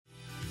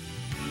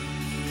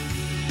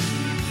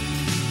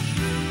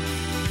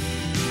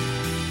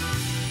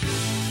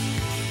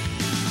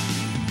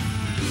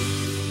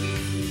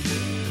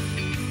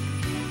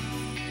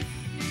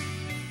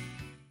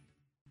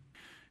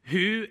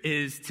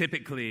is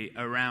typically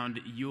around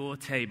your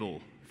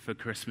table for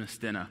Christmas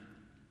dinner?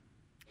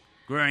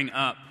 Growing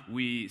up,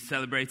 we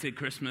celebrated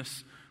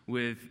Christmas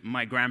with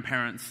my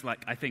grandparents,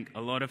 like I think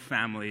a lot of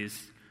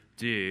families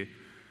do.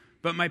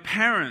 But my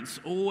parents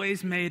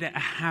always made it a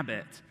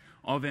habit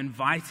of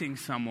inviting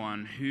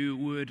someone who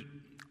would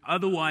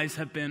otherwise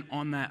have been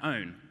on their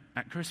own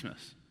at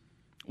Christmas.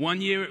 One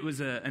year it was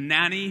a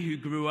nanny who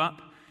grew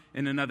up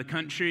in another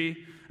country.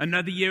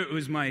 Another year it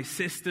was my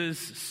sister's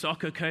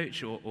soccer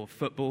coach, or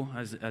football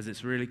as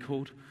it's really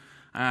called.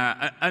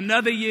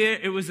 Another year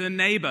it was a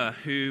neighbor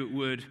who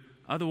would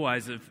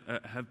otherwise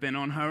have been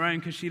on her own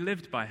because she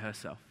lived by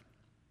herself.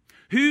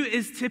 Who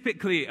is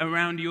typically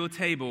around your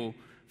table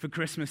for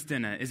Christmas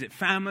dinner? Is it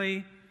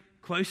family,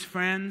 close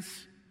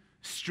friends,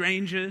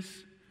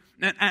 strangers?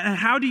 And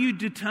how do you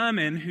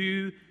determine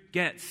who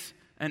gets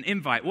an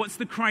invite? What's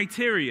the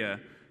criteria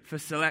for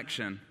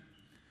selection?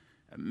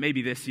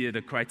 Maybe this year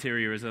the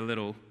criteria is a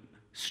little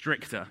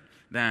stricter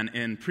than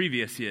in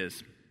previous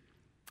years.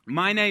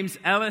 My name's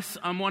Ellis.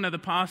 I'm one of the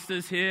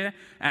pastors here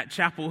at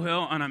Chapel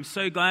Hill, and I'm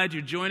so glad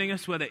you're joining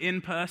us, whether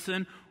in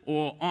person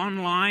or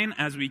online,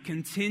 as we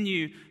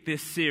continue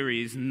this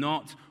series,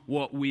 Not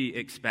What We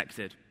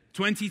Expected.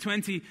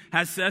 2020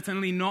 has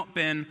certainly not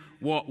been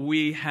what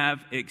we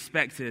have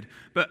expected,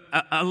 but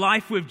a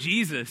life with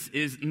Jesus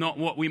is not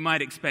what we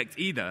might expect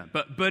either,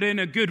 but in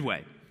a good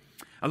way.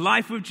 A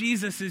life with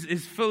Jesus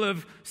is full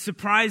of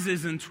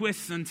surprises and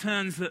twists and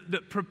turns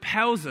that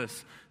propels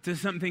us to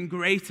something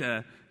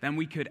greater than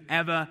we could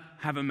ever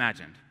have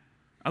imagined.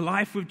 A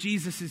life with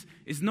Jesus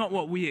is not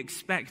what we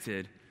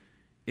expected,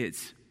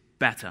 it's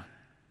better.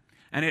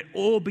 And it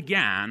all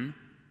began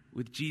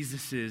with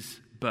Jesus'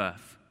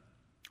 birth.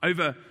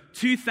 Over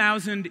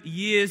 2,000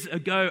 years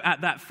ago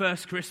at that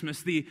first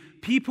Christmas, the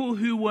people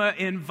who were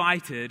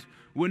invited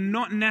were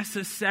not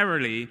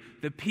necessarily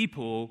the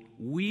people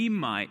we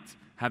might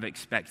have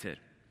expected.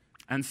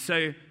 And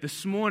so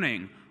this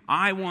morning,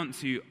 I want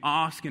to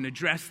ask and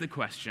address the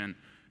question,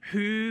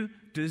 who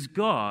does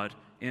God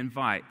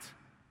invite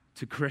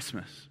to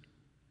Christmas?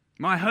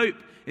 My hope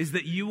is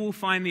that you will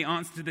find the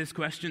answer to this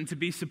question to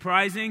be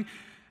surprising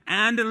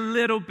and a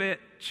little bit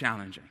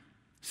challenging.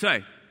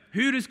 So,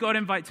 who does God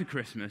invite to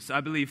Christmas?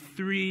 I believe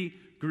 3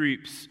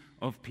 groups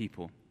of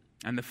people.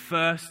 And the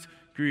first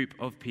group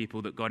of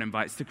people that God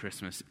invites to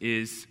Christmas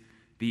is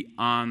the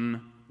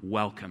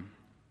unwelcome.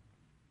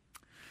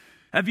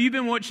 Have you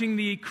been watching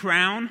The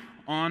Crown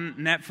on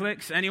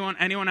Netflix?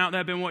 Anyone out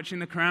there been watching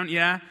The Crown?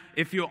 Yeah?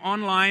 If you're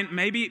online,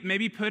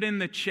 maybe put in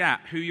the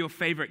chat who your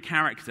favorite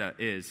character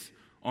is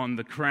on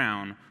The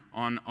Crown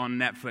on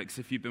Netflix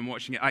if you've been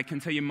watching it. I can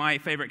tell you my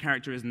favorite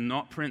character is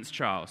not Prince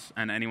Charles,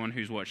 and anyone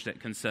who's watched it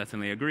can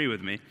certainly agree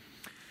with me.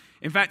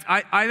 In fact,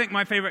 I think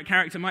my favorite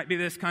character might be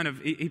this kind of,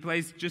 he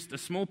plays just a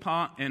small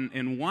part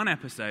in one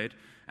episode,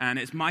 and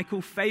it's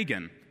Michael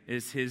Fagan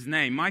is his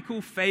name.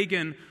 Michael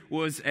Fagan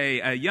was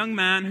a young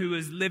man who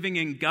was living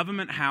in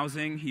government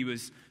housing. He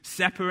was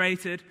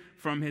separated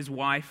from his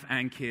wife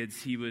and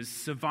kids. He was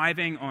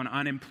surviving on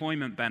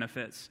unemployment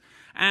benefits.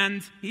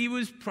 And he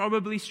was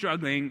probably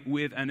struggling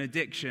with an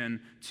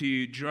addiction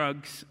to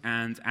drugs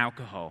and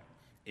alcohol.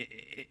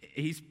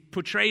 He's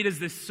portrayed as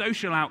this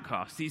social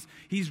outcast.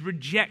 He's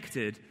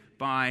rejected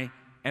by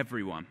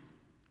everyone.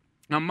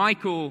 Now,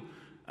 Michael,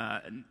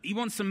 he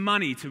wants some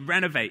money to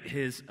renovate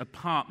his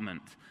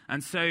apartment.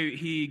 And so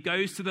he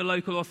goes to the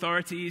local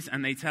authorities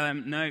and they tell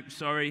him, no,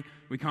 sorry,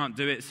 we can't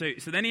do it.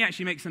 So then he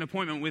actually makes an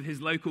appointment with his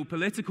local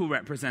political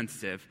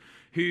representative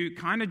who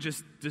kind of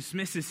just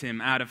dismisses him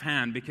out of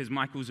hand because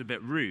Michael's a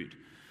bit rude.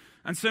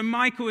 And so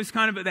Michael is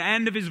kind of at the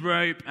end of his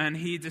rope and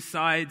he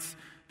decides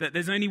that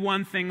there's only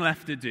one thing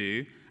left to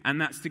do,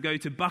 and that's to go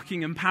to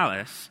Buckingham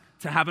Palace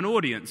to have an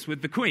audience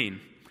with the Queen,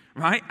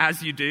 right?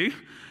 As you do.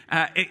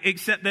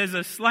 Except there's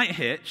a slight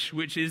hitch,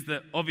 which is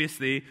that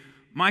obviously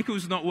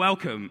Michael's not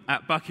welcome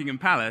at Buckingham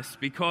Palace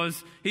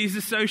because he's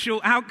a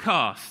social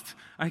outcast,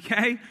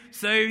 okay?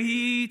 So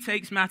he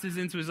takes matters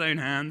into his own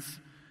hands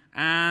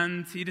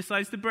and he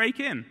decides to break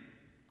in.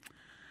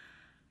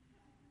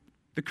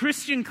 The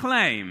Christian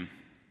claim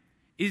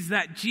is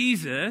that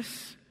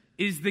Jesus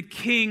is the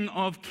King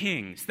of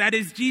Kings. That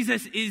is,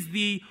 Jesus is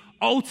the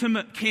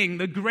ultimate king,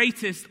 the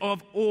greatest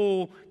of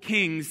all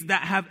kings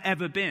that have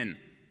ever been.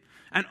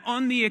 And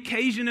on the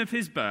occasion of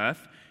his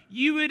birth,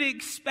 you would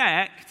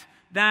expect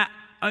that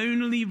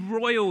only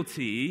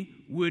royalty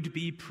would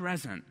be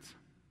present.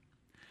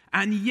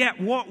 And yet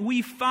what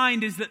we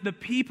find is that the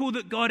people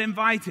that God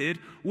invited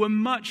were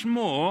much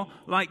more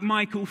like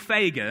Michael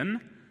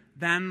Fagan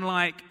than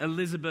like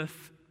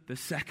Elizabeth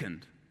II.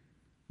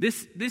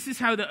 This is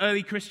how the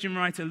early Christian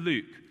writer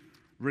Luke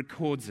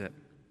records it.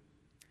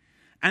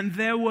 And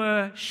there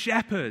were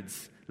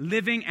shepherds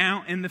living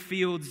out in the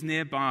fields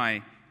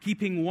nearby,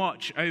 keeping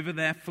watch over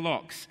their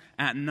flocks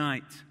at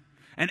night.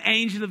 An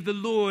angel of the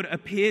Lord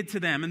appeared to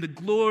them, and the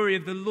glory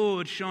of the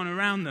Lord shone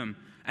around them,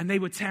 and they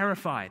were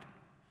terrified.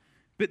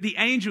 But the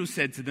angel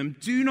said to them,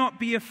 "Do not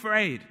be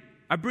afraid.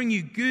 I bring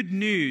you good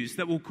news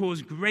that will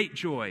cause great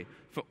joy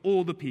for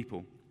all the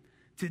people.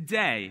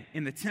 Today,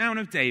 in the town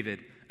of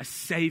David, a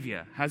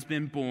Savior has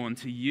been born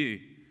to you.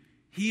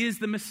 He is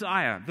the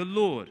Messiah, the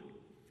Lord.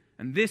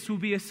 And this will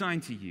be a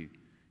sign to you.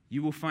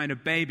 You will find a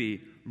baby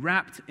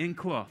wrapped in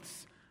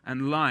cloths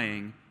and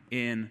lying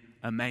in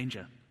a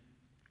manger."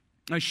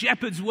 Now,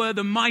 shepherds were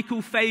the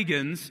Michael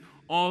Fagans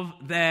of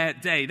their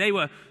day. They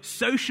were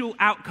social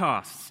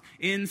outcasts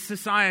in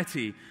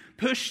society,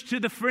 pushed to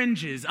the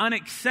fringes,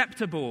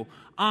 unacceptable,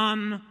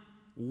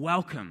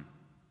 unwelcome.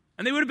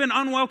 And they would have been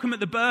unwelcome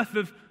at the birth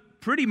of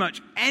pretty much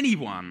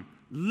anyone,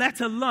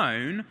 let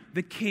alone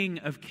the King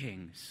of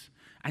Kings.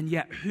 And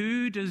yet,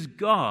 who does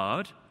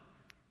God,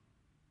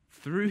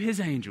 through his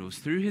angels,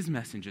 through his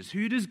messengers,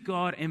 who does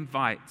God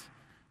invite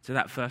to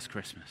that first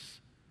Christmas?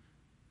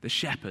 The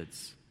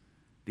shepherds,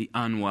 the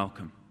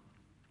unwelcome.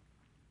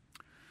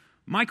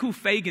 Michael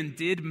Fagan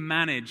did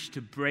manage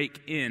to break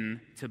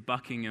in to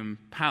Buckingham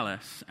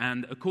Palace,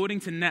 and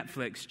according to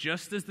Netflix,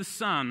 just as the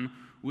sun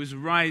was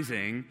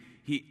rising,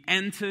 he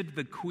entered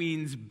the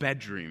Queen's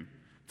bedroom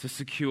to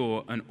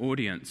secure an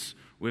audience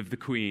with the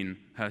Queen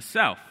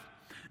herself.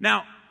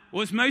 Now,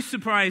 what's most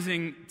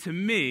surprising to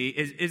me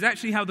is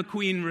actually how the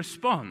Queen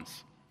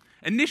responds.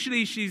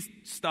 Initially, she's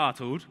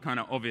startled, kind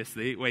of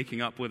obviously,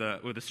 waking up with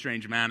a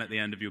strange man at the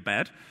end of your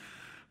bed.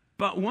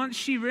 But once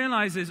she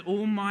realizes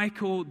all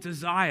Michael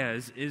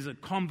desires is a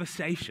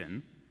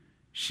conversation,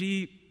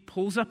 she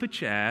pulls up a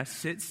chair,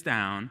 sits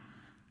down,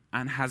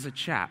 and has a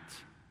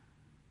chat.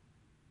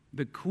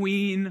 The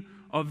Queen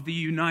of the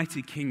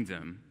United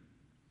Kingdom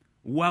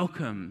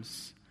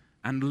welcomes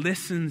and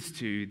listens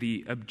to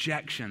the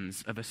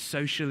objections of a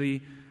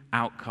socially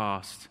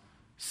outcast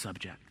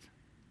subject.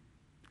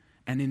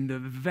 And in the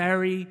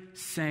very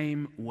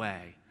same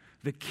way,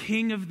 the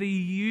King of the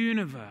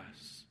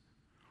universe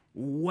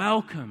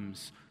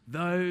welcomes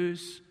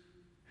those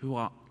who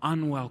are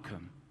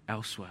unwelcome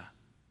elsewhere.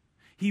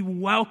 He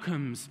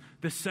welcomes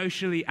the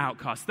socially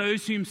outcast,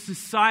 those whom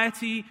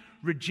society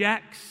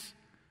rejects,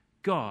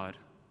 God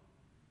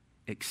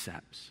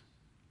accepts.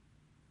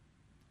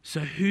 So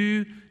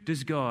who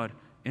does God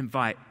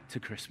invite to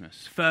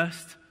Christmas?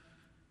 First,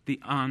 the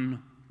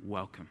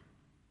unwelcome.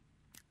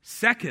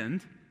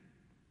 Second,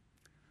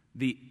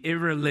 the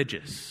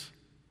irreligious.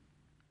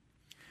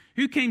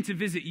 Who came to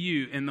visit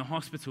you in the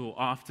hospital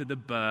after the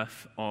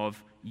birth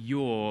of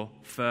your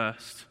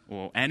first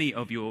or any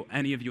of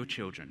your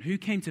children? Who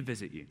came to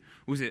visit you?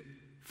 Was it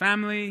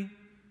family,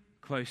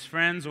 close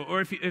friends,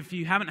 or if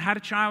you haven't had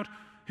a child,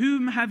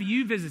 whom have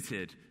you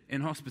visited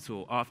in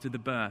hospital after the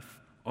birth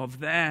of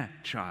their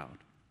child?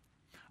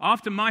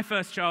 After my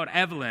first child,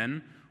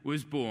 Evelyn,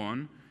 was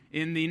born,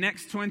 in the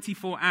next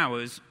 24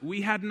 hours,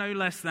 we had no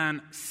less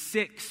than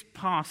 6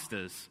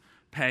 pastors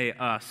pay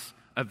us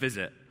a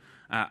visit.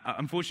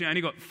 Unfortunately, I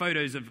only got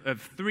photos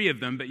of 3 of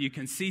them, but you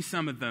can see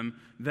some of them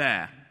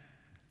there.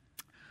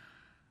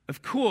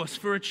 Of course,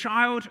 for a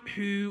child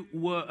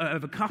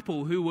of a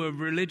couple who were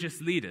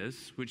religious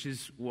leaders, which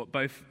is what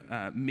both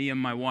me and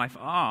my wife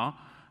are,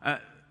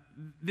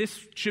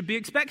 this should be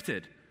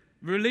expected.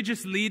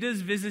 Religious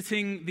leaders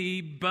visiting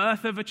the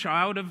birth of a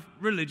child of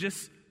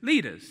religious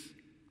leaders.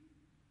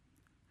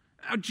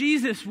 Now,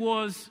 Jesus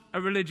was a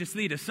religious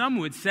leader. Some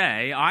would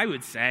say, I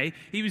would say,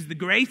 he was the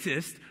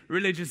greatest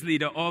religious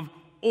leader of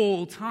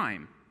all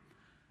time.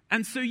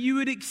 And so you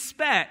would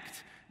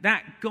expect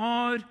that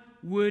God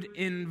would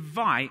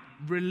invite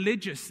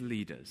religious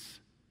leaders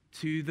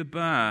to the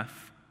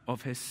birth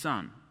of his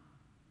son.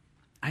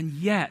 And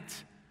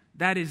yet,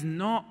 that is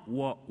not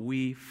what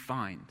we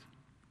find.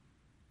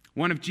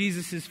 One of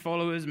Jesus'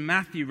 followers,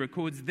 Matthew,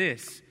 records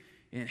this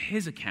in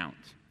his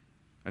account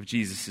of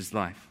Jesus'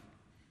 life.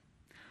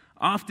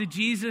 After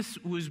Jesus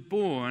was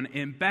born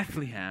in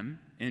Bethlehem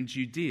in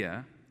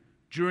Judea,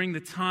 during the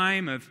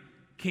time of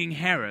King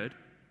Herod,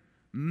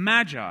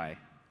 Magi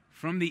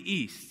from the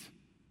east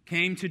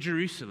came to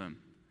Jerusalem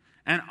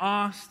and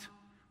asked,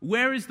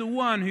 "Where is the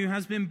one who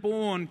has been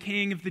born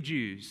King of the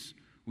Jews?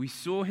 We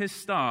saw his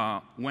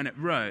star when it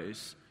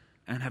rose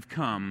and have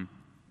come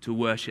to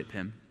worship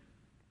him."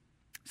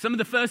 Some of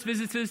the first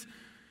visitors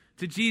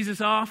to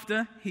Jesus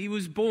after he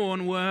was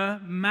born were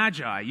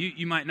Magi.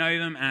 You might know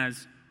them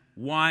as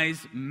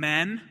wise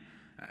men.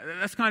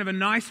 That's kind of a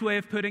nice way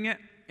of putting it.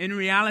 In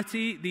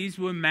reality, these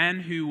were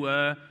men who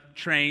were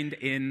trained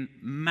in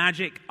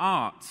magic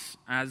arts,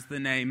 as the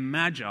name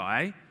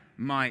Magi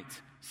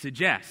might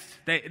suggest.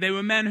 They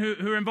were men who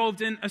were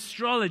involved in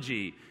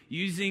astrology,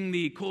 using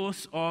the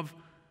course of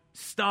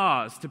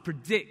stars to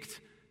predict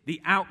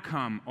the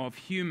outcome of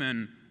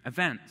human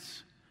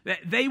events.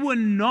 They were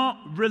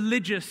not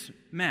religious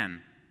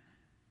men.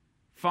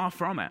 Far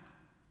from it.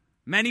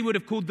 Many would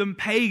have called them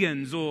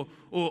pagans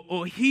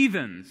or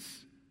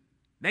heathens.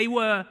 They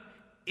were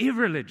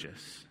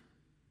irreligious.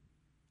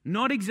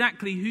 Not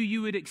exactly who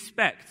you would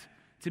expect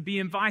to be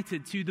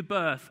invited to the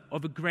birth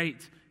of a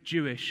great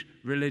Jewish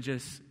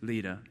religious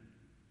leader.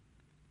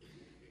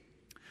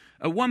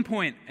 At one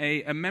point,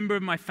 a member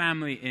of my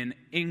family in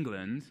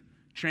England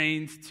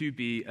trained to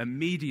be a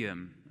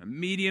medium. A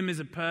medium is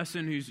a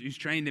person who's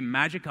trained in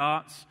magic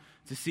arts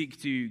to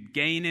seek to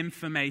gain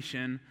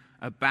information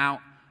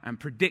about and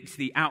predict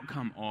the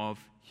outcome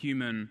of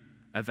human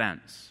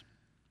events.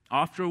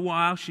 After a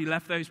while, she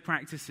left those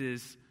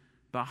practices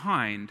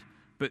behind,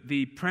 but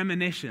the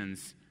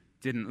premonitions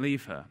didn't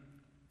leave her.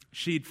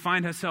 She'd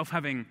find herself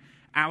having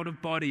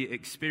out-of-body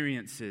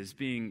experiences,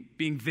 being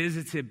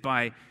visited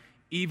by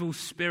evil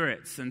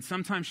spirits, and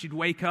sometimes she'd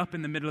wake up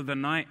in the middle of the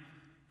night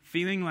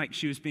feeling like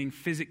she was being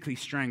physically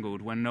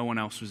strangled when no one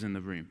else was in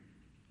the room.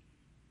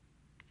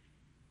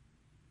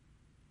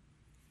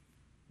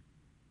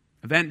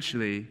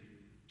 Eventually,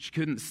 she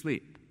couldn't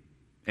sleep.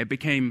 It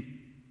became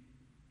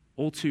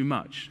all too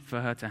much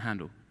for her to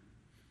handle.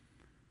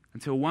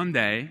 Until one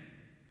day,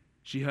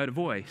 she heard a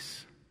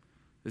voice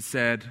that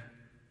said,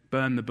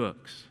 "Burn the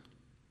books."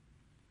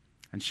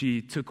 And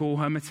she took all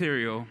her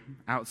material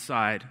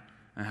outside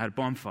and had a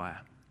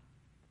bonfire.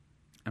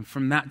 And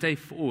from that day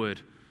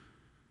forward,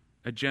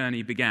 a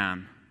journey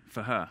began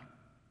for her.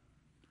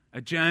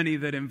 A journey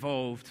that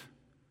involved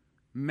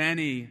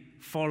many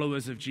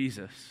followers of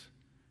Jesus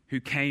who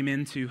came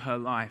into her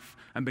life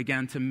and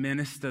began to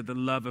minister the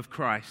love of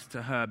Christ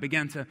to her,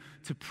 began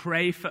to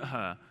pray for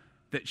her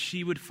that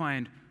she would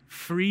find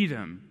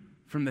freedom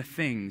from the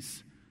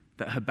things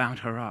that had bound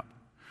her up.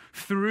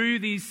 Through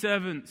these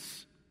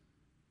servants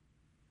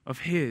of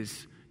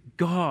his,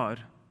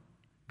 God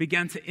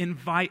began to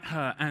invite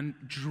her and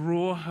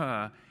draw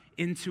her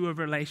into a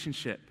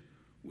relationship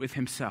with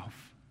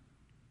himself.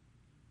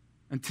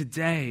 And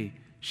today,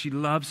 she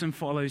loves and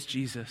follows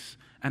Jesus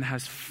and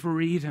has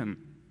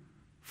freedom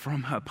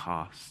from her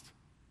past.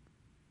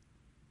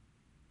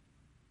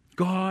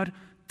 God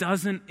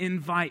doesn't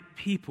invite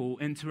people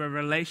into a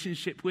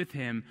relationship with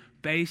him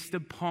based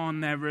upon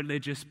their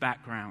religious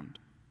background.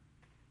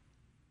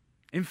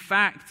 In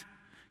fact,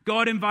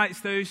 God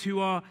invites those who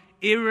are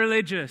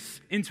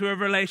irreligious into a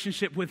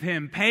relationship with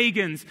him,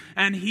 pagans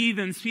and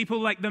heathens, people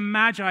like the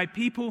Magi,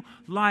 people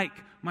like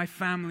my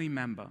family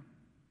member.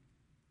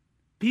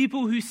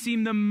 People who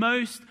seem the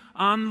most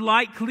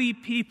unlikely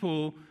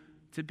people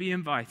to be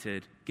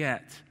invited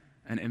get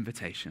an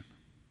invitation.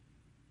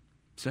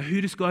 So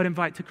who does God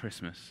invite to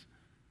Christmas?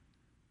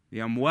 The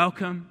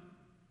unwelcome,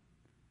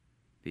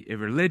 the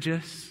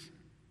irreligious,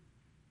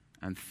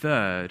 and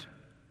third,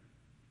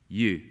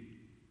 you.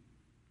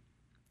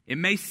 It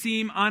may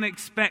seem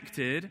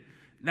unexpected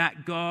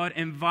that God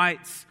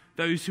invites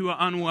those who are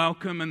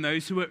unwelcome and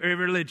those who are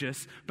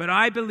irreligious, but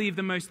I believe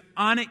the most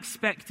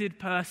unexpected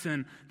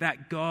person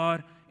that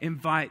God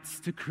invites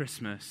to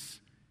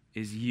Christmas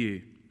is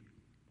you.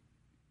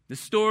 The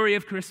story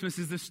of Christmas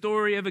is the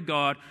story of a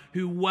God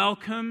who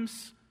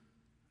welcomes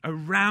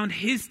around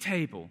his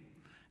table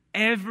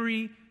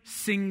every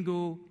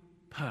single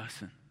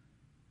person.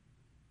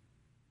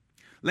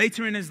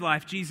 Later in his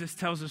life, Jesus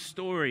tells a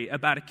story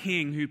about a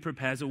king who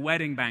prepares a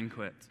wedding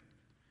banquet.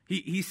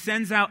 He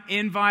sends out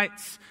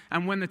invites,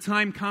 and when the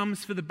time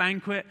comes for the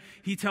banquet,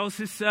 he tells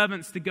his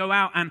servants to go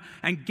out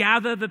and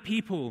gather the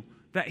people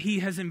that he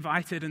has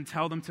invited and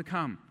tell them to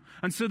come.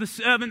 And so the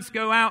servants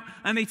go out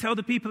and they tell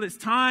the people, it's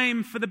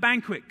time for the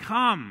banquet,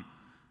 come.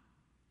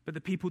 But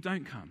the people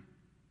don't come.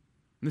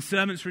 And the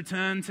servants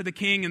return to the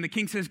king, and the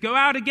king says, go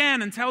out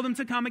again and tell them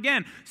to come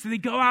again. So they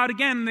go out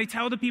again and they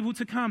tell the people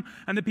to come,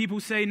 and the people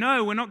say,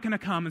 no, we're not going to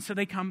come. And so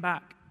they come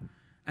back.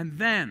 And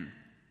then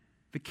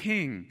the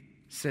king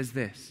says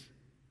this,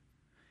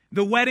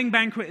 the wedding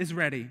banquet is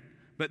ready,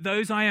 but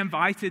those I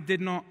invited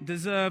did not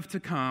deserve to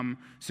come.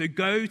 So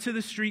go to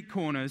the street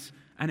corners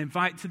and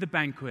invite to the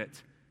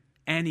banquet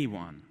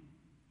anyone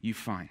you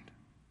find.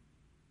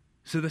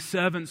 So the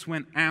servants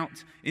went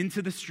out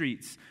into the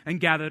streets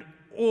and gathered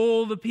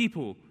all the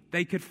people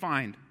they could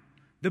find,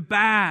 the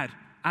bad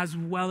as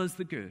well as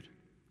the good.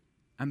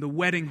 And the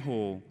wedding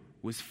hall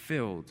was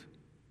filled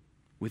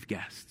with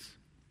guests.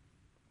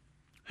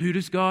 Who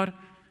does God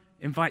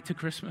invite to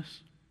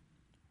Christmas?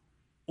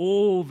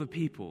 All the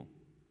people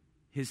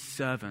his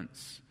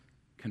servants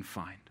can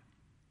find.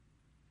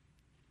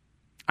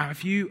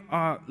 If you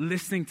are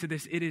listening to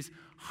this, it is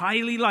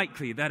highly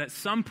likely that at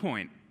some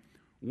point,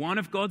 one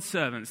of God's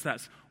servants,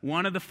 that's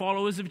one of the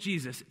followers of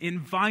Jesus,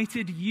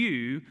 invited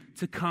you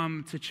to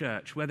come to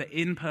church, whether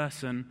in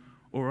person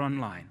or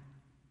online.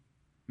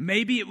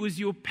 Maybe it was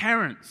your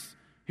parents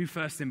who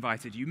first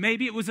invited you.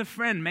 Maybe it was a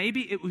friend.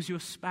 Maybe it was your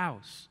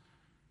spouse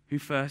who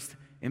first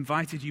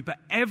invited you. But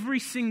every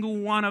single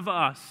one of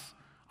us,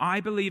 I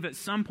believe, at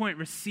some point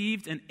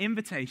received an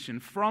invitation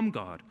from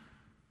God,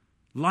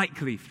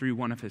 likely through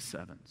one of his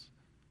servants.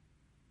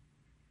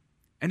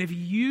 And if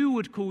you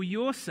would call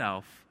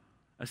yourself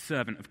a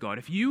servant of God,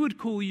 if you would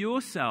call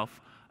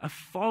yourself a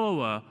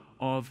follower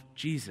of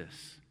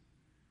Jesus,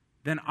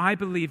 then I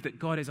believe that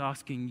God is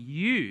asking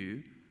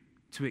you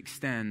to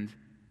extend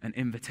an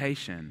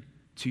invitation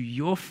to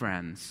your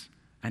friends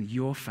and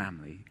your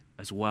family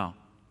as well.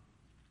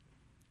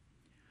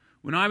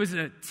 When I was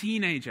a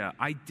teenager,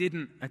 I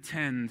didn't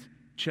attend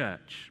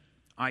church.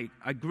 I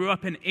grew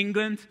up in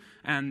England,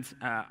 and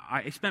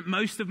I spent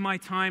most of my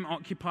time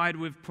occupied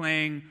with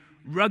playing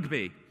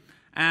rugby.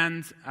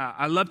 And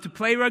I loved to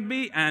play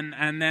rugby,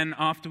 and then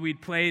after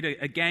we'd played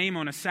a game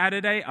on a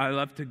Saturday, I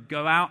loved to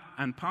go out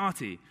and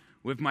party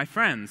with my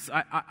friends.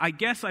 I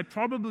guess I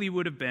probably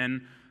would have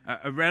been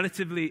a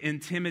relatively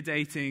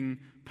intimidating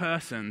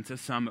person to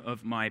some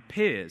of my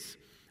peers.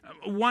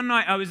 One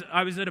night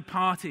I was at a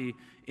party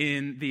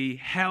in the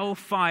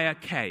Hellfire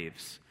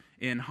Caves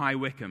in High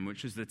Wycombe,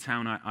 which is the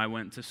town I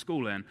went to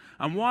school in.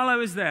 And while I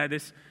was there,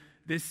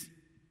 this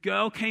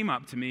girl came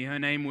up to me. Her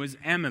name was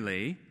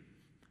Emily,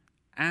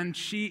 and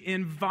she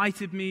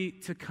invited me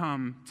to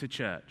come to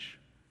church.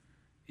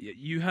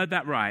 You heard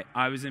that right.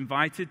 I was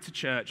invited to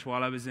church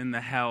while I was in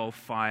the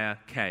Hellfire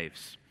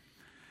Caves.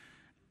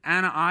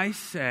 And I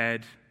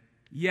said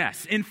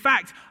yes. In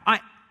fact, I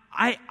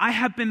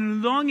have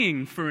been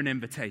longing for an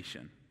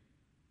invitation,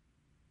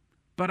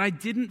 but I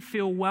didn't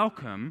feel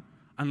welcome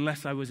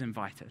unless I was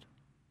invited.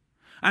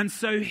 And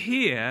so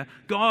here,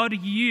 God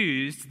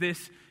used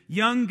this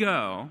young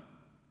girl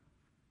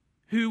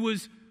who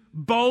was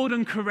bold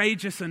and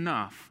courageous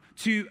enough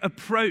to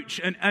approach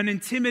an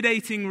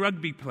intimidating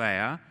rugby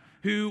player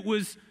who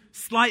was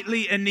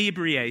slightly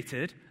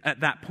inebriated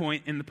at that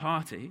point in the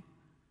party,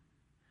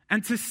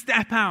 and to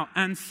step out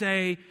and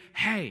say,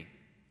 "Hey,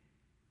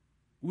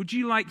 would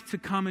you like to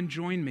come and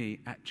join me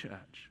at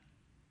church?"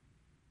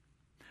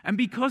 And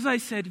because I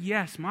said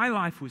yes, my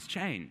life was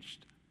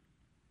changed.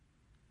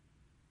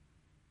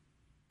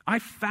 I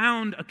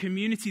found a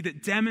community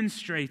that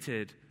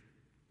demonstrated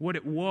what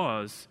it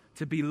was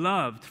to be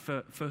loved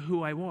for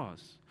who I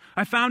was.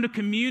 I found a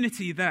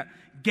community that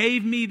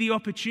gave me the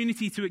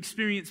opportunity to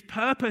experience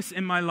purpose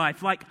in my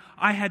life like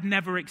I had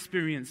never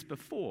experienced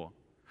before.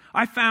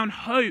 I found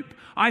hope.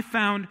 I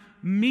found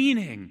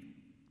meaning.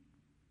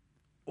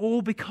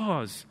 All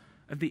because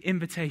of the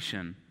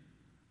invitation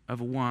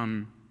of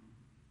one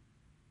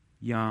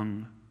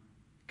young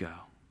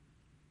girl.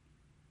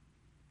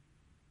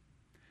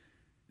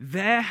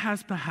 There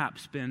has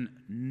perhaps been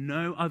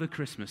no other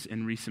Christmas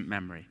in recent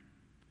memory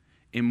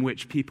in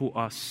which people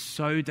are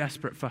so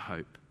desperate for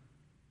hope,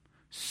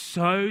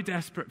 so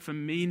desperate for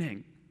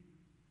meaning,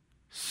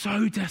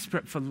 so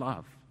desperate for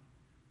love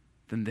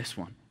than this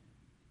one.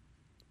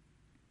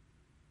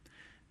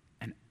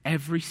 And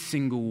every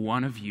single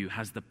one of you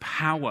has the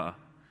power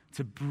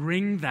to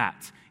bring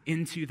that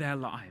into their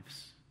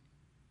lives.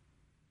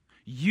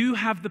 You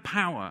have the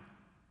power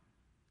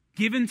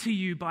given to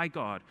you by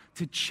God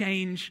to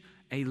change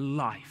a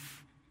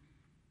life,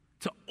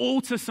 to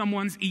alter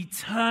someone's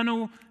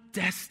eternal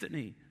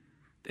destiny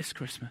this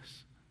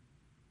Christmas.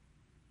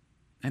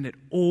 And it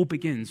all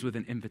begins with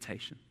an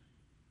invitation.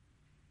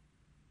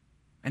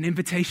 An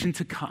invitation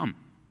to come.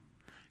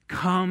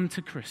 Come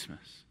to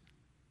Christmas.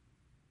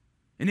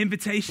 An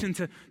invitation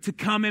to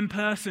come in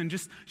person,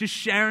 just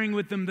sharing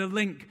with them the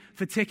link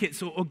for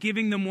tickets or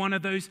giving them one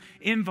of those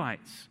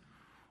invites.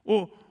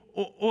 Or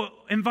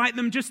invite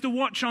them just to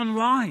watch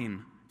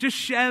online. Just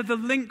share the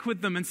link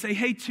with them and say,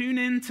 "Hey, tune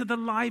in to the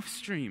live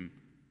stream."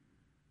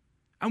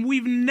 And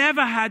we've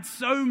never had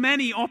so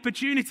many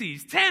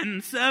opportunities,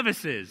 10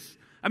 services.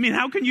 I mean,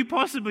 how can you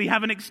possibly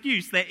have an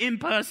excuse? They're in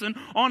person,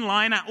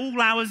 online, at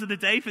all hours of the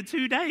day for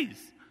 2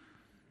 days.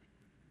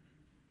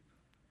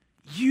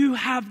 You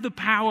have the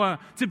power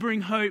to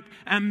bring hope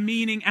and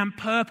meaning and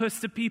purpose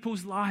to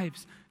people's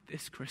lives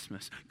this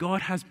Christmas.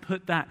 God has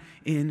put that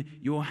in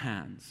your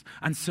hands.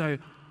 And so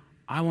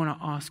I want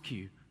to ask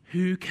you,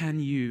 who can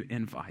you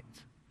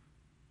invite?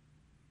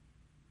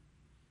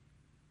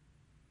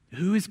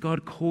 Who is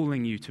God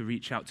calling you to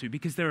reach out to?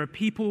 Because there are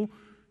people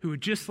who are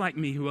just like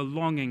me who are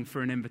longing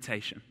for an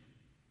invitation.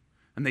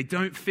 And they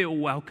don't feel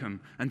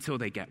welcome until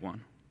they get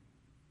one.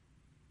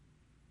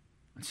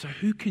 And so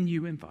who can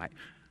you invite?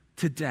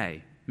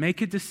 Today,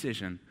 make a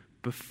decision.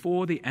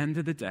 Before the end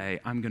of the day,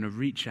 I'm going to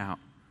reach out.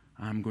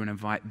 I'm going to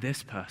invite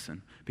this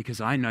person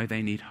because I know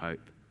they need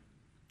hope.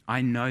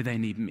 I know they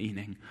need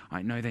meaning.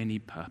 I know they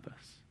need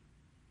purpose.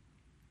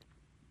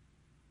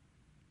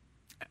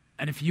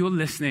 And if you're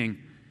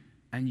listening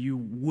and you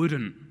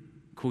wouldn't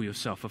call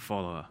yourself a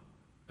follower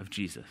of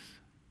Jesus,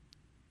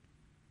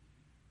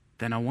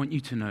 then I want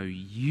you to know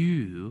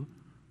you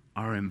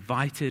are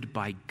invited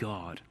by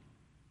God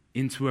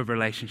into a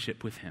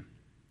relationship with Him.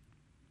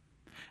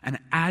 And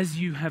as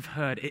you have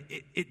heard,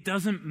 it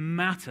doesn't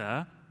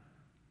matter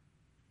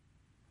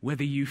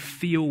whether you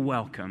feel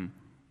welcome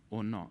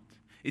or not.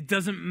 It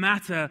doesn't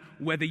matter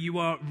whether you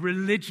are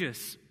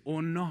religious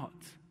or not.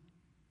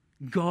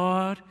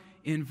 God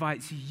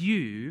invites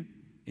you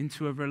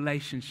into a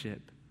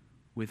relationship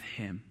with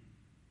Him.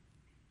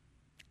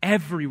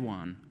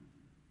 Everyone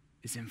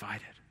is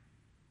invited.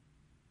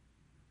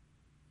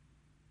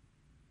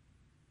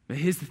 But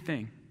here's the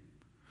thing.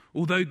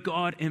 Although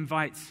God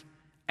invites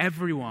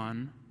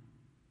everyone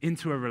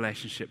into a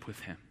relationship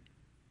with Him,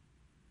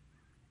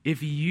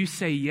 if you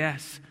say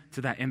yes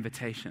to that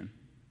invitation,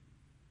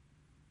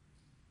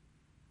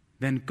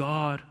 then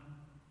God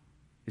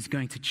is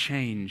going to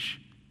change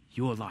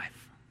your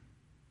life.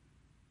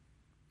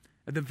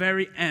 At the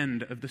very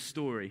end of the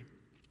story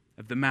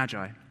of the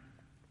Magi,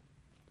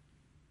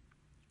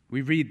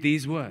 we read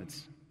these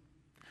words.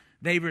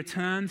 They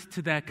returned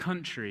to their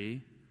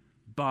country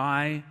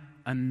by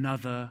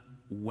another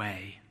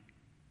way.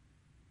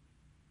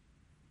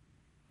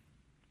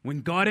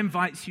 When God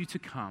invites you to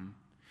come,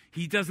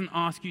 he doesn't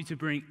ask you to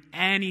bring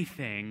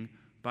anything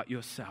but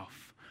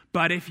yourself.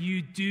 But if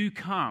you do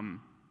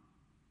come,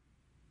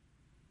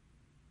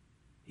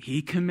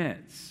 he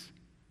commits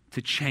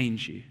to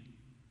change you,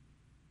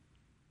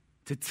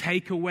 to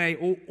take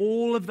away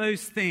all of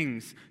those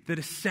things that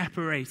are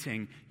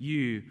separating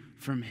you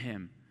from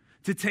him,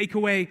 to take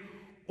away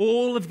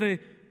all of the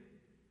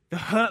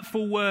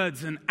hurtful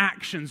words and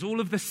actions, all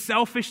of the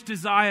selfish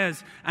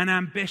desires and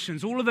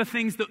ambitions, all of the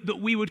things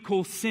that we would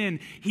call sin.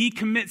 He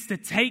commits to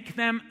take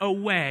them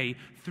away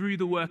through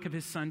the work of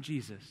his son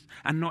Jesus.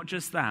 And not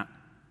just that,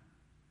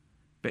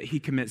 but he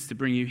commits to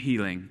bring you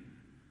healing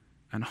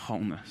and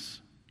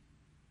wholeness,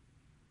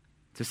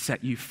 to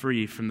set you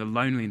free from the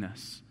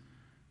loneliness,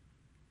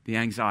 the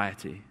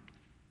anxiety,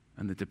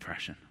 and the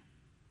depression.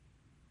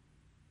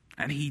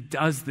 And he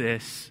does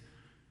this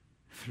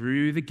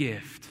through the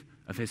gift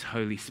of his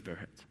Holy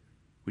Spirit,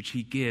 which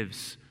he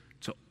gives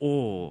to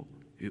all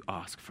who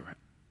ask for it.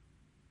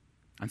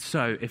 And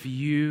so, if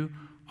you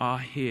are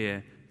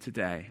here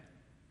today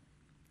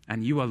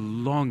and you are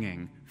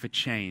longing for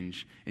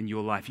change in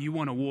your life, you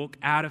want to walk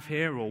out of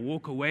here or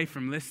walk away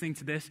from listening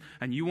to this,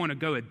 and you want to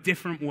go a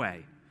different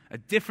way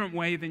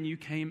than you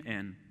came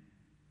in,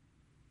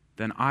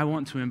 then I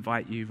want to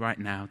invite you right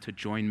now to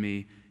join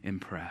me in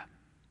prayer.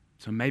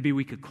 So maybe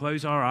we could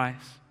close our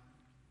eyes.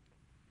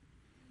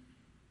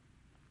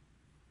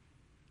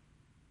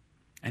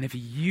 And if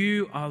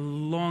you are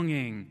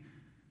longing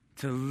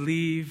to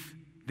leave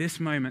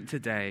this moment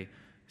today,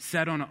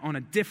 set on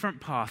a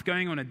different path,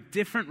 going on a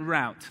different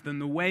route than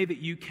the way that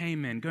you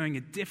came in, going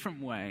a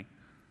different way,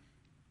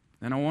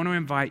 then I want to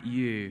invite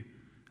you,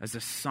 as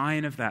a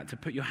sign of that, to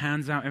put your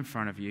hands out in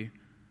front of you,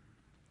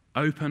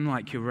 open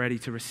like you're ready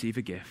to receive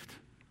a gift.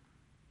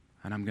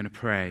 And I'm going to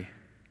pray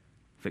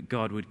that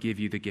God would give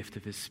you the gift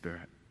of his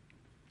Spirit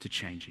to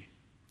change you.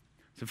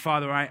 So,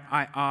 Father,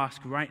 I ask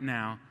right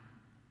now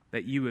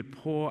that you would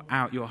pour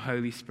out your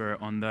Holy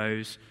Spirit on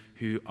those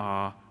who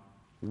are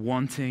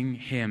wanting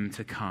him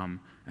to come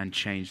and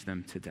change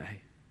them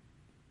today.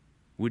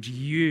 Would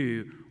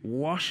you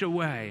wash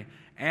away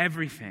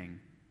everything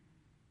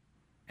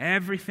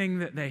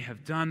that they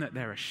have done that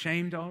they're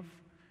ashamed of,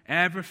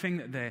 everything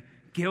that they're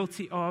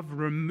guilty of,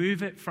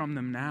 remove it from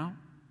them now,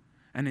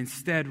 and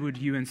instead would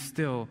you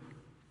instill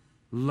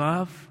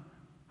love,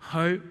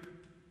 hope,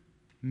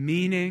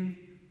 meaning,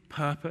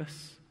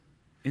 purpose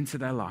into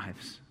their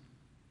lives.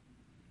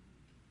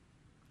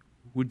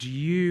 Would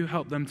you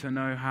help them to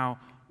know how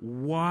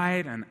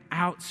wide and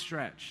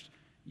outstretched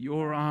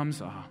your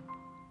arms are,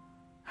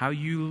 how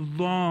you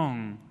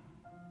long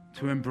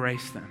to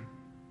embrace them,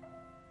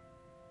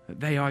 that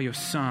they are your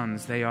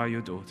sons, they are your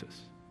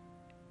daughters.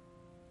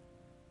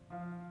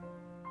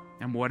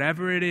 And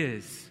whatever it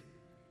is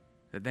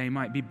that they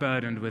might be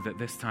burdened with at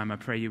this time, I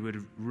pray you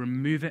would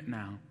remove it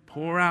now.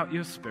 Pour out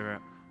your Spirit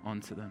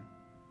onto them.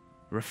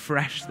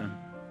 Refresh them.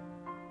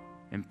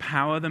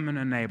 Empower them and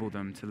enable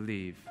them to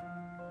leave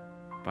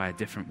by a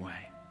different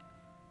way.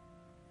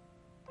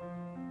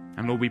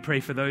 And Lord, we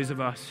pray for those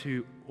of us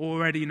who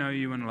already know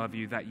you and love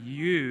you, that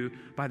you,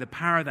 by the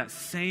power of that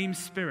same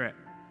Spirit,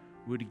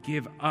 would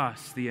give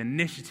us the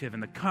initiative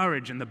and the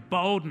courage and the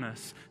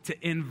boldness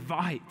to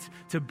invite,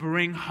 to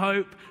bring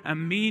hope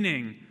and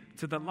meaning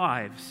to the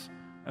lives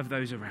of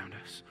those around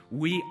us.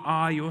 We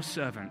are your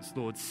servants,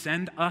 Lord.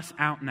 Send us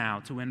out now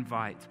to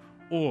invite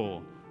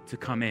all to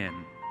come in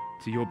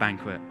to your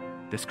banquet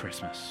this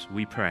Christmas.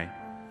 We pray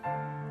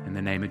in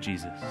the name of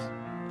Jesus.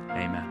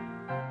 Amen.